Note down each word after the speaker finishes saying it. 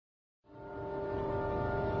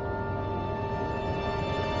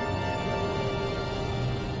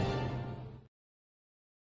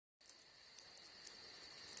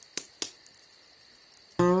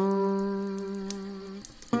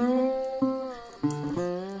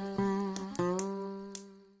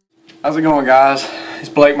How's it going, guys? It's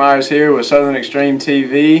Blake Myers here with Southern Extreme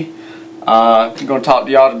TV. I'm going to talk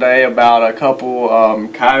to y'all today about a couple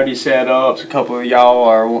coyote setups. A couple of y'all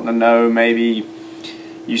are wanting to know, maybe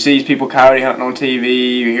you see these people coyote hunting on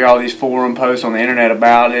TV, you hear all these forum posts on the internet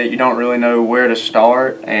about it, you don't really know where to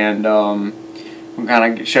start, and we'll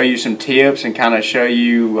kind of show you some tips and kind of show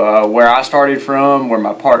you where I started from, where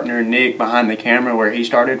my partner Nick behind the camera, where he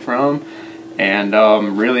started from, and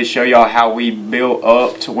really show y'all how we built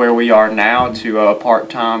up to where we are now to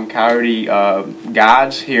part-time coyote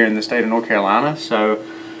guides here in the state of North Carolina. So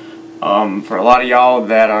for a lot of y'all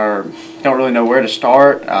that don't really know where to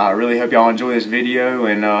start, I really hope y'all enjoy this video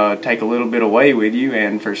and take a little bit away with you.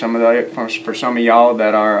 And for some of y'all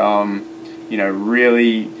that are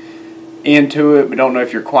really into it but don't know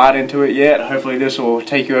if you're quite into it yet, hopefully this will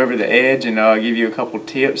take you over the edge and give you a couple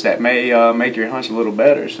tips that may make your hunts a little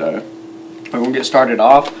better. So we're going to get started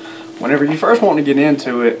off. Whenever you first want to get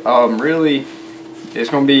into it, really it's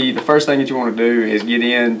going to be the first thing that you want to do is get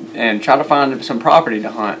in and try to find some property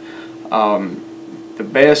to hunt. The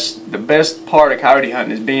best part of coyote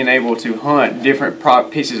hunting is being able to hunt different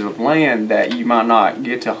pieces of land that you might not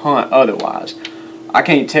get to hunt otherwise. I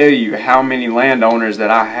can't tell you how many landowners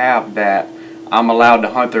that I have that I'm allowed to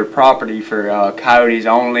hunt their property for coyotes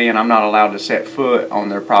only, and I'm not allowed to set foot on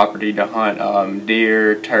their property to hunt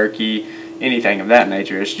deer, turkey, anything of that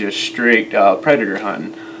nature. It's just strict predator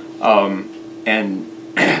hunting. And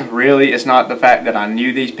really, it's not the fact that I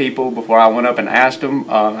knew these people before I went up and asked them.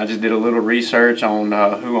 I just did a little research on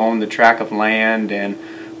who owned the tract of land and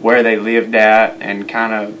where they lived at, and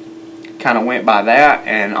kind of went by that.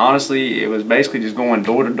 And honestly, it was basically just going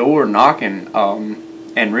door to door knocking.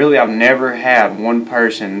 And really, I've never had one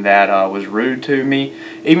person that was rude to me.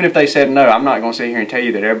 Even if they said no, I'm not going to sit here and tell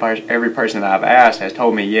you that every person that I've asked has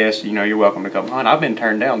told me yes, you're welcome to come hunt. I've been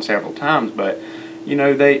turned down several times, but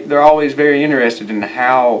they're always very interested in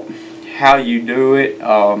how you do it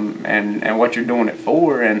and what you're doing it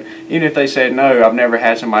for. And even if they said no, I've never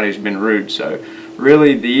had somebody who's been rude. So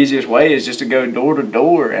really, the easiest way is just to go door to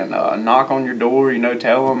door and knock on your door.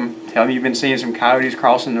 Tell them you've been seeing some coyotes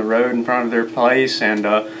crossing the road in front of their place, and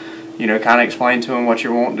kind of explain to them what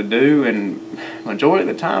you're wanting to do. And majority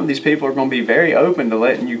of the time, these people are going to be very open to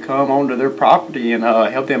letting you come onto their property and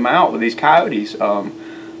help them out with these coyotes.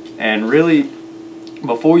 And really,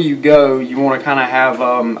 before you go, you want to kind of have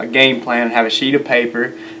a game plan, have a sheet of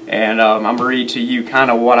paper, and I'm going to read to you kind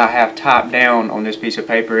of what I have typed down on this piece of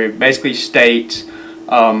paper. It basically states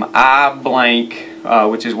I blank,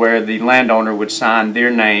 which is where the landowner would sign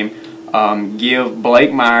their name, give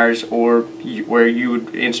Blake Myers, or where you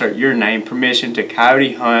would insert your name, permission to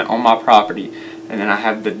coyote hunt on my property. And then I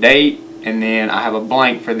have the date, and then I have a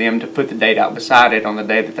blank for them to put the date out beside it on the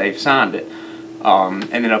day that they've signed it. And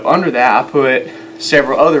then up under that, I put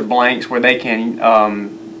several other blanks where they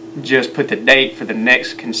can just put the date for the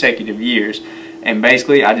next consecutive years. And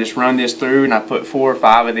basically, I just run this through, and I put 4 or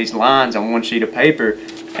 5 of these lines on one sheet of paper,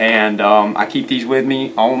 and I keep these with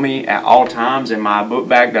me, on me at all times in my book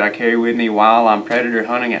bag that I carry with me while I'm predator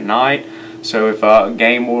hunting at night. So if a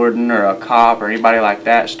game warden or a cop or anybody like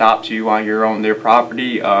that stops you while you're on their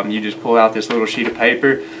property, you just pull out this little sheet of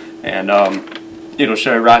paper, and it'll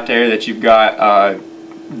show right there that you've got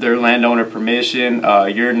their landowner permission,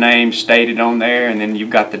 your name stated on there, and then you've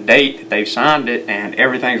got the date that they've signed it, and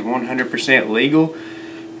everything's 100% legal,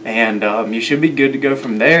 and you should be good to go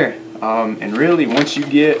from there. And really, once you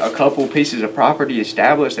get a couple pieces of property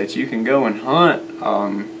established that you can go and hunt,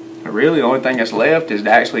 really the only thing that's left is to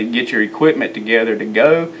actually get your equipment together to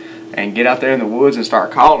go and get out there in the woods and start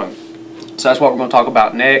calling. So that's what we're going to talk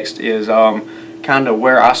about next, is kind of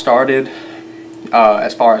where I started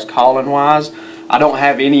as far as calling wise. I don't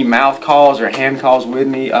have any mouth calls or hand calls with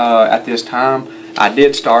me at this time. I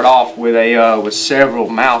did start off with several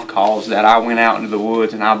mouth calls that I went out into the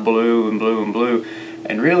woods and I blew and blew and blew.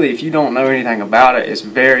 And really, if you don't know anything about it, it's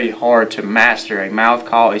very hard to master a mouth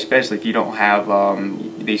call, especially if you don't have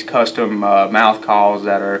these custom mouth calls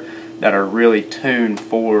that are really tuned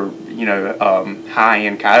for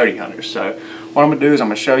high-end coyote hunters. So what I'm going to do is I'm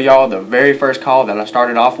going to show y'all the very first call that I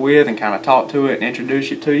started off with and kind of talk to it and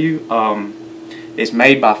introduce it to you. It's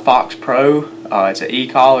made by Fox Pro. It's an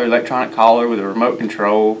e-collar, electronic collar with a remote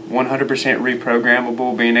control, 100%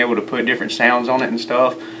 reprogrammable, being able to put different sounds on it and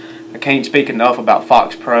stuff. I can't speak enough about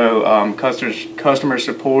Fox Pro. Customer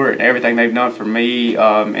support and everything they've done for me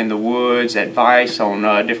in the woods, advice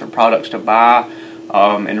on different products to buy,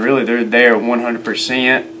 and really they're there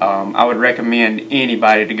 100%. I would recommend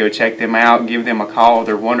anybody to go check them out, give them a call.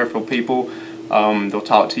 They're wonderful people. They'll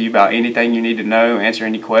talk to you about anything you need to know, answer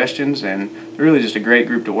any questions, and they're really just a great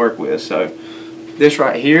group to work with. So this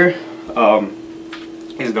right here,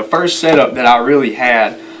 is the first setup that I really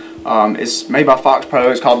had. It's made by Fox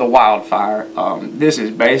Pro. It's called the Wildfire. This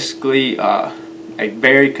is basically a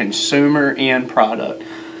very consumer end product.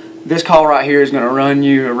 This call right here is going to run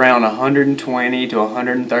you around $120 to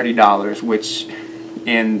 $130, which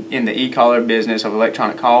in the e-collar business of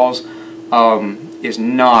electronic calls is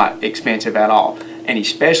not expensive at all, and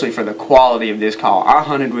especially for the quality of this call. I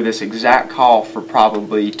hunted with this exact call for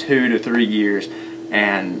probably 2 to 3 years,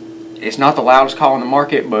 and it's not the loudest call in the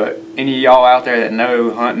market, but any of y'all out there that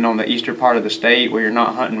know hunting on the eastern part of the state where you're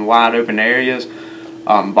not hunting wide open areas,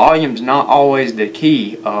 volume's not always the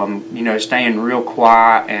key. You know, staying real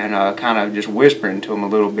quiet and kind of just whispering to them a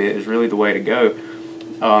little bit is really the way to go.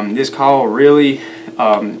 This call really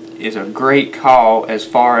is a great call as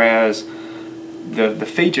far as the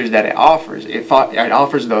features that it offers. It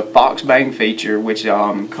offers the Fox Bang feature, which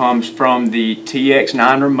comes from the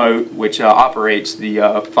TX9 remote, which operates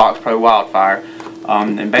the Fox Pro Wildfire.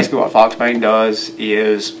 And basically what Fox Bang does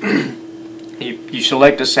is you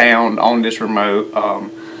select a sound on this remote,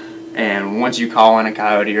 and once you call in a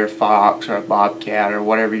coyote or a fox or a bobcat or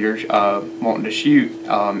whatever you're wanting to shoot,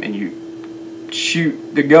 and you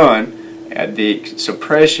shoot the gun, the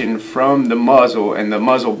suppression from the muzzle and the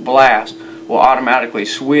muzzle blast will automatically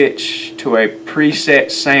switch to a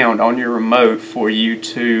preset sound on your remote for you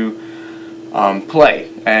to play.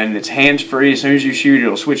 And it's hands-free. As soon as you shoot,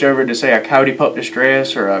 it'll switch over to, say, a coyote pup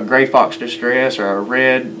distress or a gray fox distress or a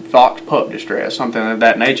red fox pup distress, something of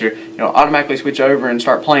that nature. It'll automatically switch over and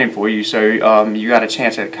start playing for you, so you got a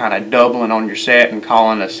chance at kind of doubling on your set and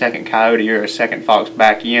calling a second coyote or a second fox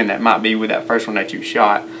back in that might be with that first one that you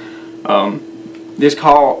shot. This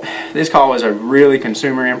call is a really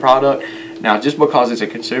consumer end product. Now, just because it's a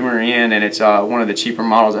consumer end and it's one of the cheaper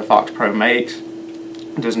models that Fox Pro makes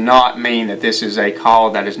does not mean that this is a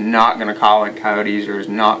call that is not going to call in coyotes or is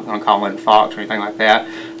not going to call in fox or anything like that.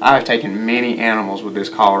 I've taken many animals with this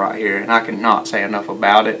call right here, and I cannot say enough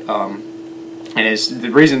about it. And it's the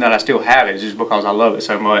reason that I still have it is just because I love it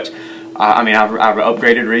so much. I mean, I've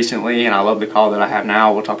upgraded recently, and I love the call that I have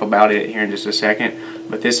now. We'll talk about it here in just a second.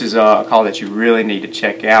 But this is a call that you really need to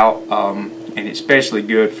check out. And it's especially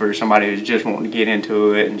good for somebody who's just wanting to get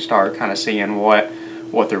into it and start kind of seeing what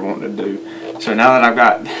they're wanting to do. So now that I've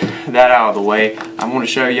got that out of the way, I want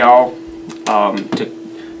to show y'all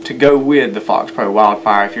to go with the Fox Pro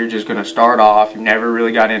Wildfire. If you're just going to start off, you've never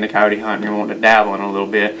really got into coyote hunting, you're wanting to dabble in a little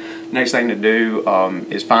bit, next thing to do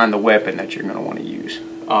is find the weapon that you're going to want to use.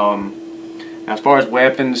 As far as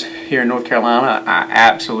weapons here in North Carolina, I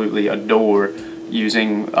absolutely adore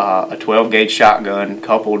using a 12 gauge shotgun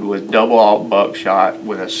coupled with double aught buckshot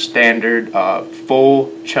with a standard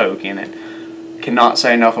full choke in it. Cannot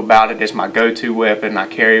say enough about it. It's my go-to weapon. I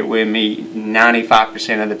carry it with me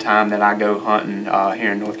 95% of the time that I go hunting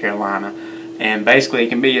here in North Carolina. And basically it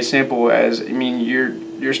can be as simple as, I mean,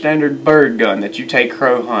 your standard bird gun that you take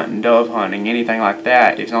crow hunting, dove hunting, anything like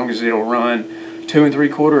that. As long as it'll run 2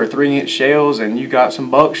 3/4 or 3-inch shells and you got some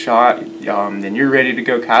buckshot, then you're ready to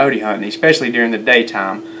go coyote hunting, especially during the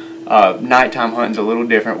daytime. Nighttime hunting's a little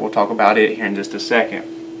different. We'll talk about it here in just a second.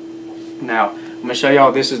 Now, I'm going to show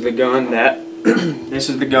y'all this is the gun that this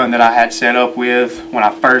is the gun that I had set up with when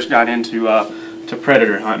I first got into to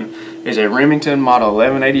predator hunting. It's a Remington Model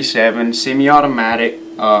 1187 semi-automatic.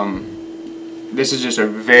 This is just a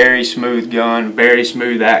very smooth gun, very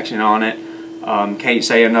smooth action on it. Can't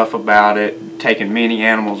say enough about it. Taken many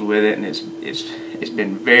animals with it, and it's just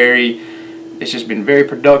been very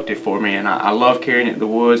productive for me, and I love carrying it in the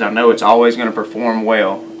woods. I know it's always going to perform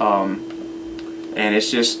well, and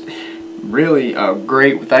it's just really a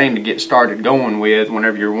great thing to get started going with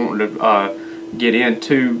whenever you're wanting to get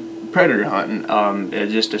into predator hunting.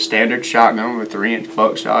 It's just a standard shotgun with 3-inch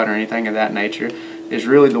buckshot or anything of that nature is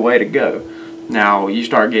really the way to go. Now you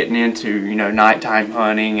start getting into, you know, nighttime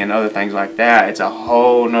hunting and other things like that, it's a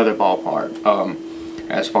whole nother ballpark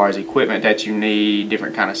as far as equipment that you need,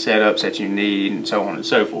 different kind of setups that you need, and so on and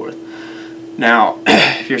so forth. Now,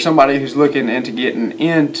 if you're somebody who's looking into getting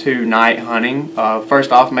into night hunting,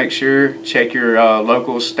 first off, make sure, check your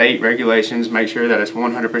local state regulations, make sure that it's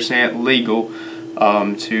 100% legal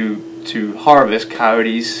to harvest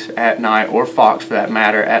coyotes at night, or fox for that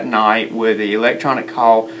matter, at night with the electronic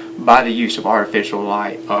call by the use of artificial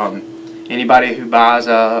light. Anybody who buys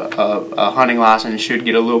a hunting license should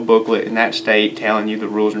get a little booklet in that state telling you the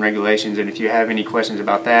rules and regulations, and if you have any questions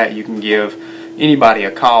about that, you can give anybody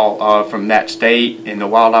a call from that state in the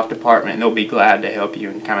wildlife department, and they'll be glad to help you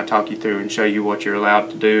and kind of talk you through and show you what you're allowed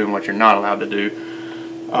to do and what you're not allowed to do.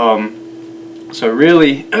 So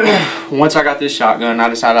really, once I got this shotgun, I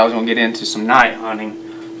decided I was going to get into some night hunting.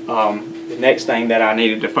 the next thing that I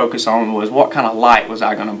needed to focus on was what kind of light was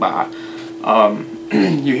I going to buy.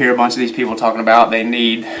 You hear a bunch of these people talking about they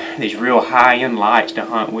need these real high-end lights to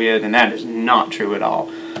hunt with, and that is not true at all.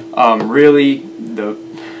 Really,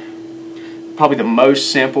 probably the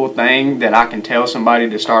most simple thing that I can tell somebody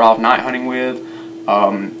to start off night hunting with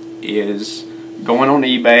is going on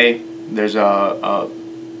eBay. There's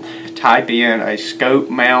type in a scope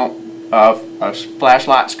mount, a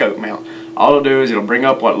flashlight scope mount. All it'll do is it'll bring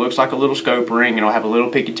up what looks like a little scope ring, and it'll have a little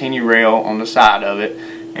Picatinny rail on the side of it.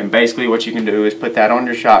 And basically what you can do is put that on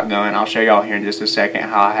your shotgun. I'll show y'all here in just a second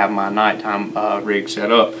how I have my nighttime rig set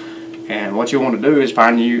up. And what you want to do is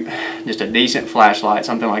find you just a decent flashlight,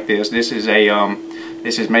 something like this. This is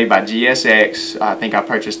made by GSX. I think I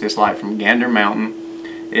purchased this light from Gander Mountain.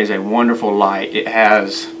 It is a wonderful light. It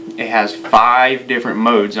has 5 different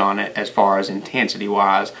modes on it as far as intensity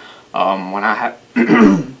wise. When I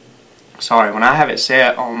have it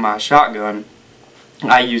set on my shotgun,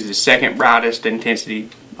 I use the second brightest intensity.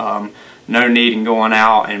 No need in going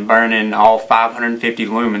out and burning all 550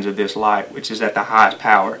 lumens of this light, which is at the highest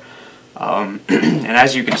power. And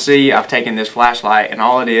as you can see, I've taken this flashlight, and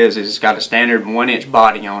all it is it's got a standard 1-inch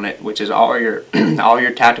body on it, which is all your all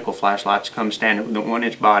your tactical flashlights come standard with a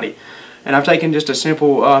 1-inch body. And I've taken just a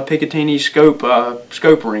simple Picatinny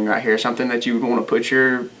scope ring right here, something that you would want to put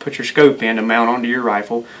your scope in to mount onto your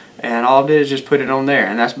rifle. And all I did is just put it on there,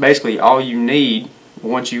 and that's basically all you need.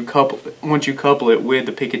 Once you couple it with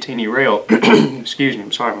the Picatinny rail, excuse me,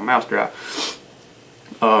 I'm sorry, my mouth's dry.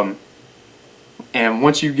 And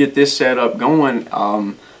once you get this set up going,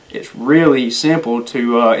 it's really simple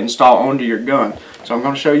to install onto your gun. So I'm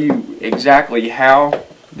going to show you exactly how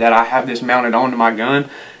that I have this mounted onto my gun.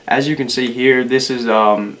 As you can see here, this is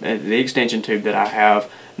the extension tube that I have.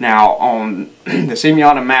 Now on the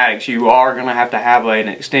semi-automatics, you are going to have an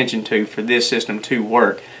extension tube for this system to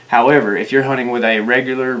work. However, if you're hunting with a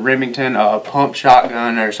regular Remington pump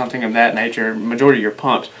shotgun or something of that nature, majority of your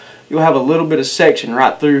pumps, you'll have a little bit of section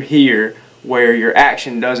right through here where your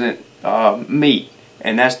action doesn't meet,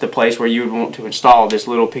 and that's the place where you would want to install this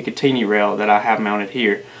little Picatinny rail that I have mounted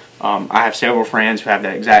here. I have several friends who have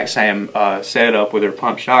that exact same setup with their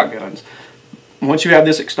pump shotguns. Once you have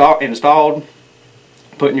this installed,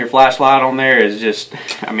 putting your flashlight on there is just,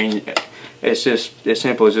 I mean, it's just as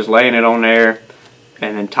simple as just laying it on there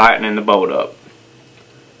and then tightening the bolt up.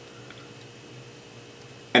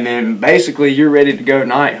 And then basically you're ready to go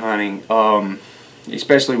night hunting,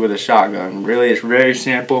 especially with a shotgun. Really, it's very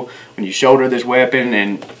simple. When you shoulder this weapon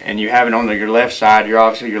and you have it on your left side,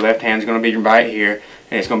 obviously your left hand's going to be right here,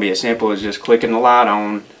 and it's going to be as simple as just clicking the light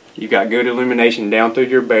on. You've got good illumination down through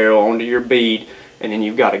your barrel onto your bead, and then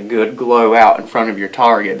you've got a good glow out in front of your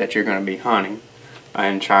target that you're going to be hunting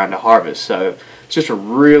and trying to harvest. So it's just a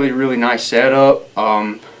really, really nice setup.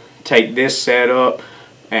 Take this setup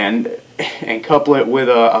and couple it with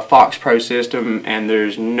a Fox Pro system, and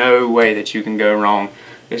there's no way that you can go wrong.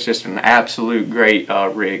 It's just an absolute great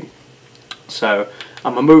rig. So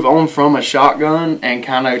I'm gonna move on from a shotgun and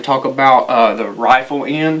kind of talk about the rifle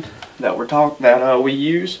end that we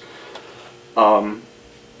use.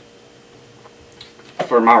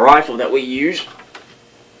 For my rifle that we use,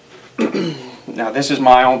 now this is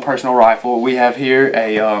my own personal rifle. We have here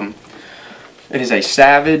it is a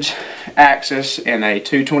Savage Axis in a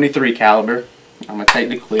 .223 caliber. I'm gonna take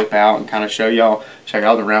the clip out and kind of show y'all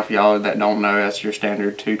the round for y'all that don't know. That's your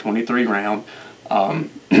standard .223 round.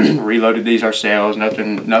 Reloaded these ourselves.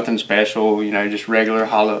 Nothing special. You know, just regular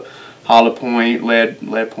hollow point,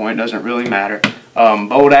 lead point. Doesn't really matter.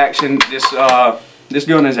 Bolt action. This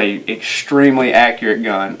gun is a extremely accurate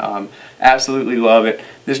gun. Absolutely love it.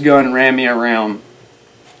 This gun ran me around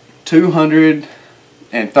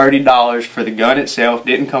 $230 for the gun itself.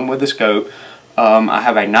 Didn't come with the scope. I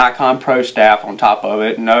have a Nikon Pro Staff on top of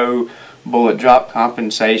it. No bullet drop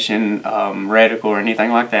compensation, reticle or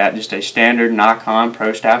anything like that. Just a standard Nikon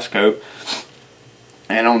Pro Staff scope.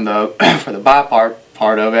 And on the for the bipod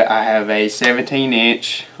part of it, I have a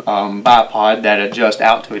 17-inch bipod that adjusts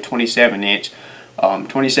out to a 27-inch.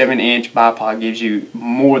 27-inch bipod gives you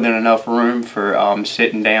more than enough room for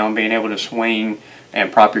sitting down, being able to swing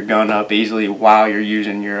and prop your gun up easily while you're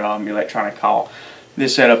using your electronic call.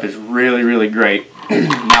 This setup is really, really great.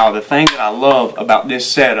 Now, the thing that I love about this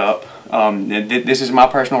setup, this is my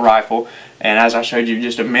personal rifle, and as I showed you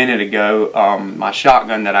just a minute ago, my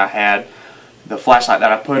shotgun that I had, the flashlight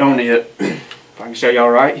that I put on it, if I can show y'all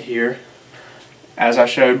right here, as I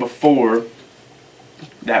showed before,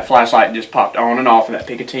 that flashlight just popped on and off of that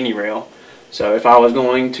Picatinny rail. So if I was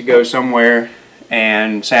going to go somewhere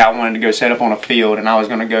and say I wanted to go set up on a field and I was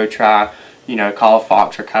going to go try you know, call a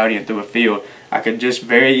fox or coyote in through a field, I could just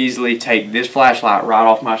very easily take this flashlight right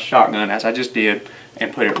off my shotgun, as I just did,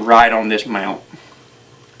 and put it right on this mount.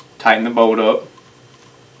 Tighten the bolt up,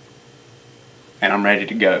 and I'm ready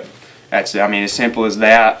to go. That's, I mean, as simple as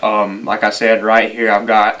that. Like I said, right here I've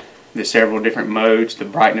got the several different modes, the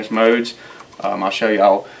brightness modes. I'll show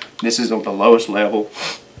y'all. This is on the lowest level,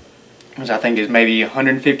 which I think is maybe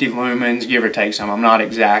 150 lumens, give or take some. I'm not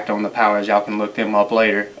exact on the powers. Y'all can look them up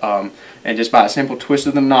later. And just by a simple twist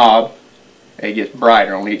of the knob, it gets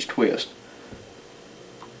brighter on each twist.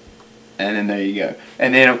 And then there you go.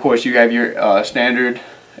 And then of course you have your standard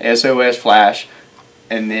SOS flash,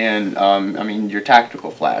 and then I mean your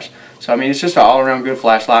tactical flash. So I mean, it's just an all-around good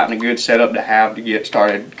flashlight and a good setup to have to get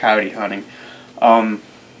started coyote hunting.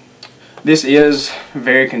 This is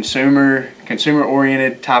very consumer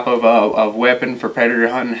oriented type of weapon for predator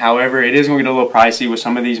hunting. However, it is going to get a little pricey with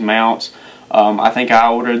some of these mounts. I think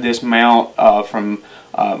I ordered this mount from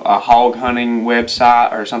a hog hunting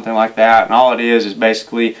website or something like that, and all it is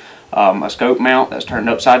basically a scope mount that's turned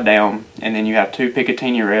upside down, and then you have two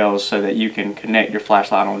Picatinny rails so that you can connect your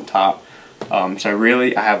flashlight on top. So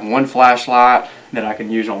really, I have one flashlight that I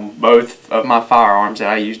can use on both of my firearms that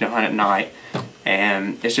I use to hunt at night,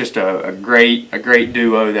 and it's just a great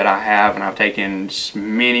duo that I have, and I've taken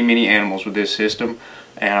many animals with this system,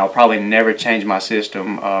 and I'll probably never change my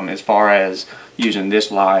system as far as using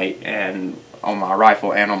this light and on my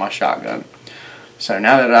rifle and on my shotgun. So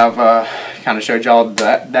now that I've kind of showed y'all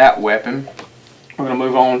that weapon, we're going to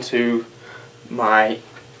move on to my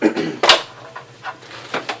the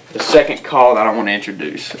second call that I want to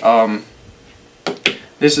introduce.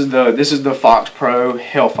 This is the Fox Pro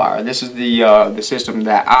Hellfire. This is the system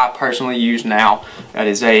that I personally use now. That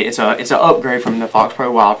is it's an upgrade from the Fox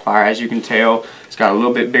Pro Wildfire. As you can tell, it's got a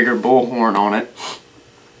little bit bigger bullhorn on it.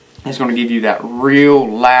 It's going to give you that real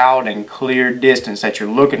loud and clear distance that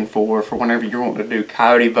you're looking for whenever you're wanting to do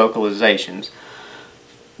coyote vocalizations.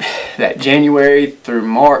 That January through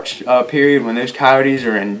March period when those coyotes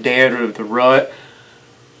are in dead of the rut,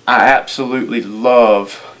 I absolutely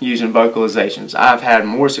love using vocalizations. I've had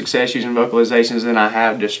more success using vocalizations than I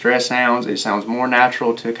have distress sounds. It sounds more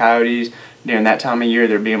natural to coyotes during that time of year.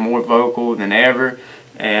 They're being more vocal than ever,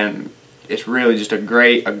 and it's really just a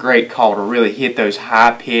great call to really hit those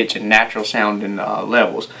high pitch and natural sounding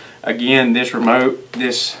levels. Again, this call,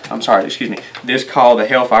 the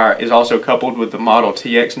Hellfire, is also coupled with the Model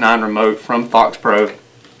TX9 remote from Fox Pro.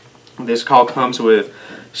 This call comes with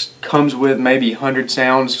maybe 100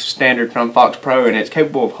 sounds standard from Fox Pro, and it's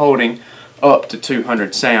capable of holding up to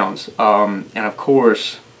 200 sounds. And of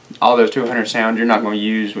course, all those 200 sounds you're not going to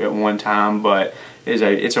use at one time, but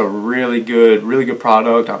it's a really good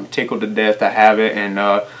product. I'm tickled to death to have it, and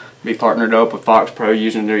be partnered up with Fox Pro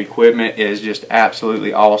using their equipment is just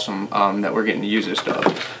absolutely awesome that we're getting to use this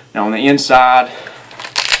stuff. Now on the inside,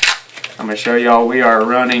 I'm going to show y'all we are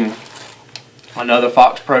running another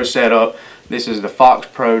Fox Pro setup. This is the Fox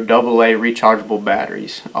Pro AA rechargeable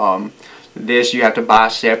batteries. This you have to buy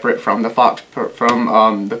separate from the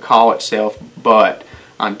the call itself, but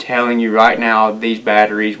I'm telling you right now, these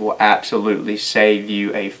batteries will absolutely save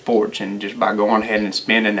you a fortune just by going ahead and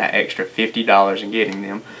spending that extra $50 and getting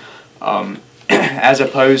them. As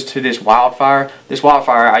opposed to this Wildfire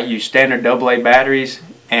I use standard AA batteries,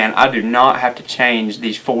 and I do not have to change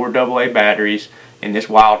these 4 AA batteries in this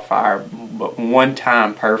Wildfire but one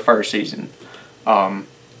time per first season.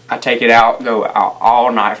 I take it out, go out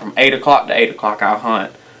all night from 8 o'clock to 8 o'clock. I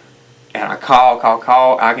hunt, and I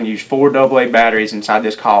call. I can use 4 AA batteries inside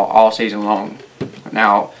this call all season long.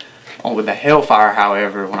 Now, with the Hellfire,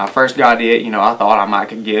 however, when I first got it, I thought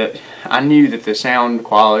I knew that the sound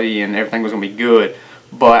quality and everything was going to be good,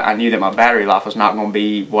 but I knew that my battery life was not going to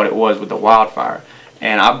be what it was with the Wildfire.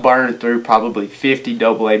 And I burned through probably 50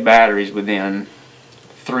 AA batteries within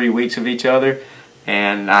 3 weeks of each other,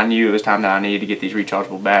 and I knew it was time that I needed to get these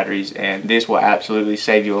rechargeable batteries, and this will absolutely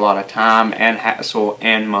save you a lot of time and hassle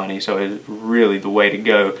and money. So it's really the way to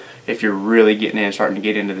go if you're really starting to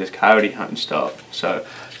get into this coyote hunting stuff. So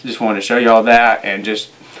just wanted to show y'all that and just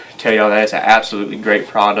tell y'all that it's an absolutely great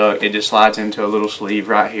product. It just slides into a little sleeve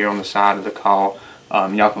right here on the side of the call.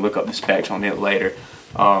 Y'all can look up the specs on it later.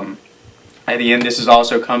 At the end, this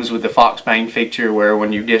also comes with the Fox Bang feature, where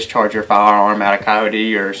when you discharge your firearm at a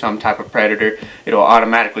coyote or some type of predator, it'll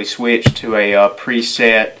automatically switch to a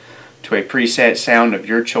preset sound of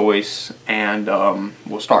your choice, and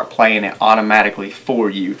will start playing it automatically for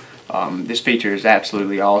you. This feature is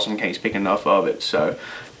absolutely awesome. Can't speak enough of it. So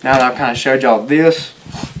now that I've kind of showed y'all this,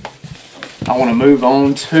 I want to move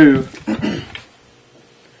on to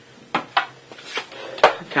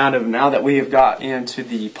kind kind of, now that we have got into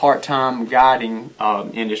the part-time guiding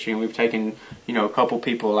industry, and we've taken, you know, a couple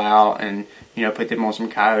people out and, you know, put them on some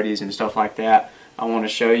coyotes and stuff like that, I want to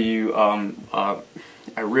show you a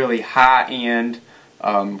really high-end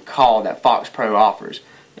call that Fox Pro offers.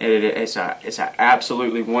 It's an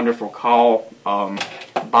absolutely wonderful call.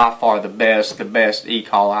 By far the best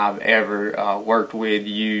e-call I've ever worked with,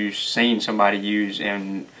 used, seen somebody use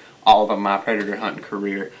in all of my predator hunting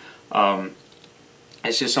career.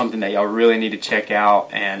 It's just something that y'all really need to check out,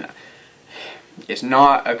 and it's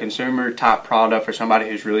not a consumer type product for somebody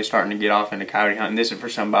who's really starting to get off into coyote hunting. This is for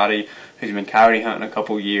somebody who's been coyote hunting a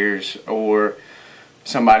couple years, or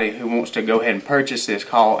somebody who wants to go ahead and purchase this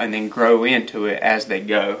call and then grow into it as they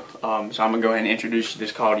go. So I'm going to go ahead and introduce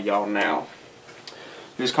this call to y'all now.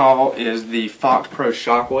 This call is the Fox Pro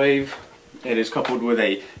Shockwave. It is coupled with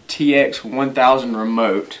a TX1000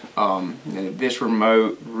 remote. This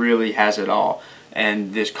remote really has it all,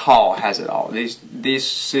 and this call has it all. This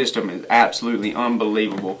system is absolutely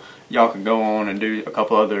unbelievable. Y'all can go on and do a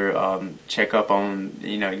couple other check up on,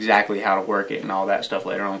 you know, exactly how to work it and all that stuff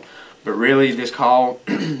later on. But really, this call,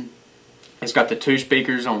 it's got the 2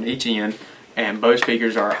 speakers on each end, and both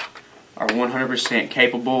speakers are 100%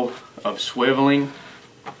 capable of swiveling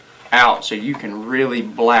out, so you can really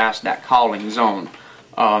blast that calling zone.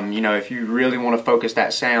 You know, if you really want to focus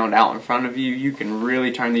that sound out in front of you, you can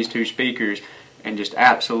really turn these 2 speakers and just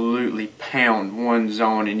absolutely pound one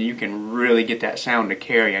zone, and you can really get that sound to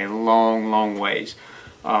carry a long ways.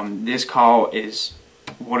 This call is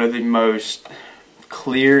one of the most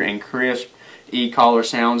clear and crisp e-caller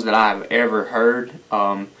sounds that I've ever heard.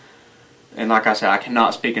 And like I said, I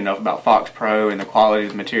cannot speak enough about Fox Pro and the quality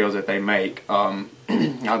of the materials that they make.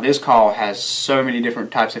 Now this call has so many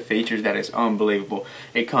different types of features that it's unbelievable.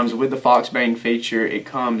 It comes with the Foxbane feature. It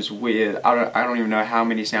comes with, I don't even know how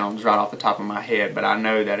many sounds right off the top of my head, but I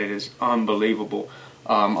know that it is unbelievable.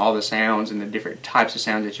 All the sounds and the different types of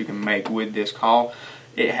sounds that you can make with this call.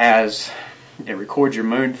 It records your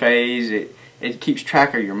moon phase. It keeps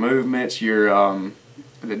track of your movements,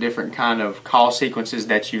 the different kind of call sequences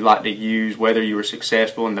that you like to use, whether you were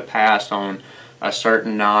successful in the past on a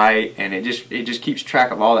certain night, and it just keeps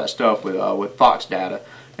track of all that stuff with Fox data.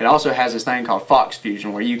 It also has this thing called Fox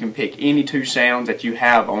Fusion, where you can pick any 2 sounds that you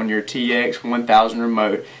have on your TX1000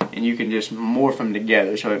 remote, and you can just morph them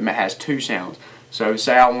together, so it has 2 sounds. So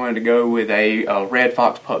say I wanted to go with a red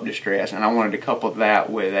fox pup distress, and I wanted to couple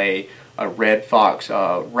that with a red fox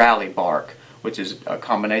rally bark, which is a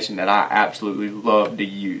combination that I absolutely love to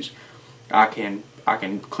use. I can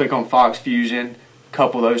click on Fox Fusion,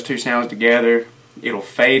 couple those 2 sounds together. It'll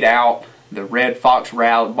fade out the red fox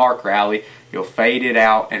bark rally. You'll fade it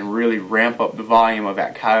out and really ramp up the volume of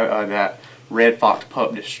that red fox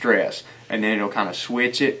pup distress, and then it'll kind of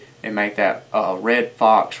switch it and make that red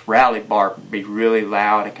fox rally bark be really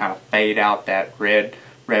loud and kind of fade out that red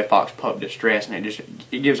fox pup distress, and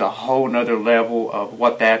it gives a whole nother level of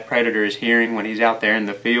what that predator is hearing when he's out there in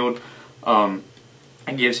the field.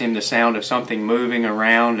 It gives him the sound of something moving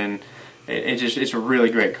around, and it's a really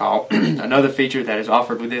great call. Another feature that is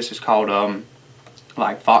offered with this is called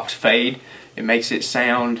like Fox Fade. It makes it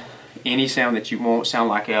sound any sound that you want, sound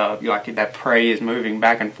like that prey is moving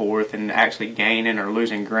back and forth and actually gaining or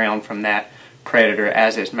losing ground from that predator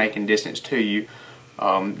as it's making distance to you.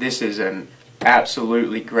 This is an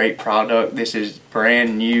absolutely great product. This is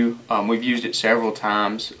brand new. We've used it several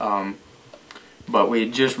times, but we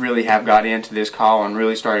just really have got into this call and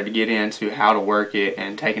really started to get into how to work it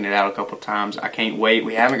and taking it out a couple times. I can't wait.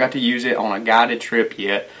 We haven't got to use it on a guided trip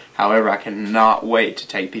yet. However, I cannot wait to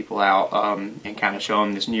take people out and kind of show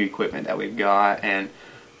them this new equipment that we've got and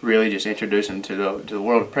really just introduce them to the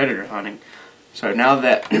world of predator hunting. So now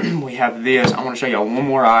that we have this, I want to show y'all one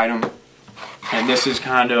more item, and this is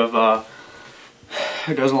kind of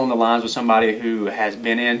it goes along the lines with somebody who has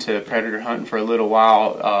been into predator hunting for a little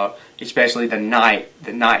while, especially the night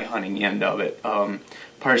hunting end of it.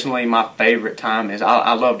 Personally, my favorite time is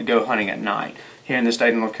I love to go hunting at night. Here in the state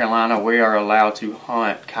of North Carolina, we are allowed to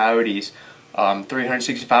hunt coyotes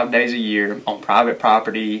 365 days a year on private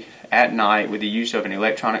property at night with the use of an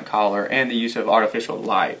electronic collar and the use of artificial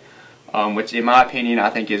light, which in my opinion I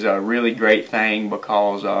think is a really great thing,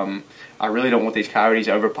 because I really don't want these coyotes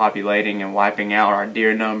overpopulating and wiping out our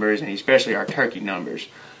deer numbers and especially our turkey numbers.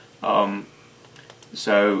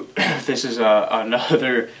 So this is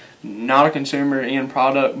another, not a consumer end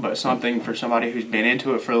product, but something for somebody who's been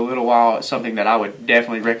into it for a little while. It's something that I would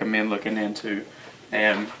definitely recommend looking into.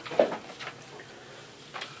 And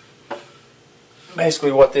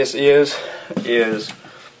basically what this is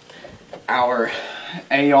our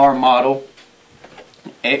AR model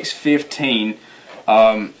X15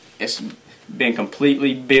 It's been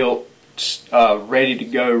completely built, ready to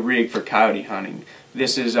go rig for coyote hunting.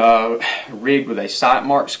 This is rigged with a sight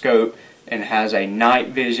mark scope and has a night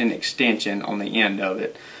vision extension on the end of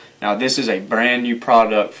it. Now this is a brand new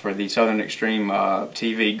product for the Southern Extreme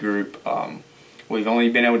TV group. We've only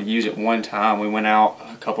been able to use it one time. We went out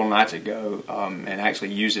a couple of nights ago and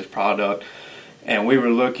actually used this product, and we were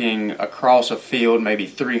looking across a field maybe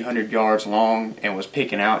 300 yards long and was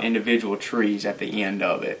picking out individual trees at the end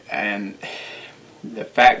of it. And the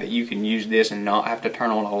fact that you can use this and not have to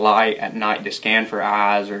turn on a light at night to scan for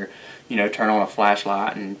eyes, or turn on a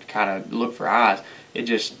flashlight and kind of look for eyes, it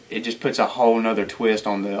just puts a whole nother twist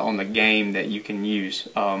on the game that you can use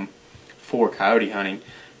for coyote hunting.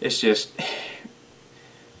 It's just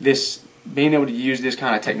this being able to use this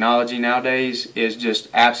kind of technology nowadays is just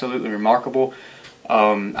absolutely remarkable.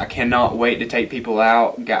 I cannot wait to take people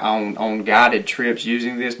out on guided trips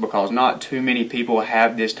using this, because not too many people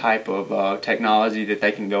have this type of technology that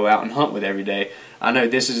they can go out and hunt with every day. I know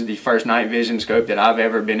this is the first night vision scope that I've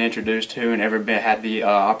ever been introduced to and had the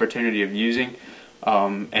opportunity of using.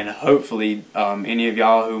 And hopefully any of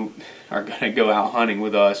y'all who are going to go out hunting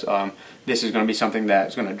with us, this is going to be something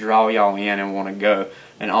that's going to draw y'all in and want to go.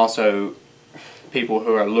 And also people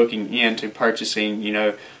who are looking into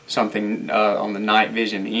purchasing, something on the night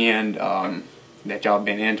vision end, that y'all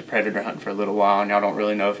been into predator hunting for a little while and y'all don't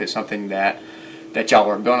really know if it's something that y'all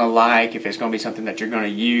are going to like, if it's going to be something that you're going to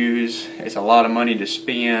use. It's a lot of money to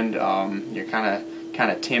spend. You're kind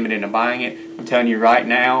of timid into buying it. I'm telling you right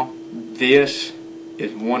now, this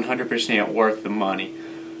is 100% worth the money.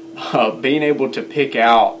 Being able to pick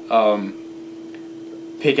out an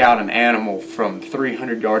animal from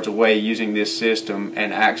 300 yards away using this system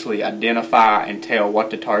and actually identify and tell what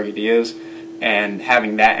the target is, and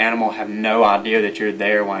having that animal have no idea that you're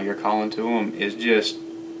there while you're calling to them, is just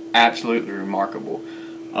absolutely remarkable.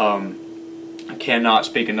 I cannot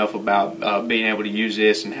speak enough about being able to use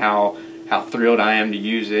this and how thrilled I am to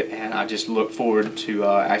use it, and I just look forward to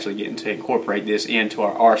actually getting to incorporate this into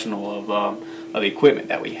our arsenal of equipment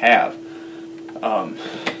that we have.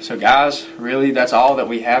 So guys, really that's all that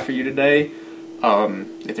we have for you today.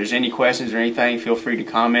 If there's any questions or anything, feel free to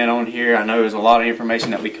comment on here. I know there's a lot of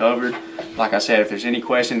information that we covered. Like I said, if there's any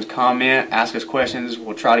questions, comment, ask us questions.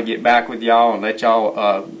 We'll try to get back with y'all and let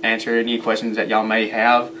y'all answer any questions that y'all may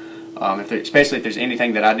have. Especially if there's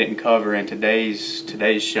anything that I didn't cover in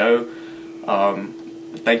today's show.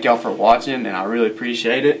 Thank y'all for watching, and I really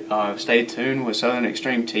appreciate it. Stay tuned with Southern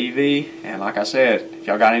Extreme TV, and like I said, if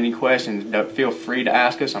y'all got any questions, feel free to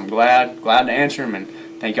ask us. I'm glad to answer them, and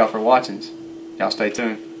thank y'all for watching. Y'all stay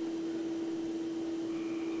tuned.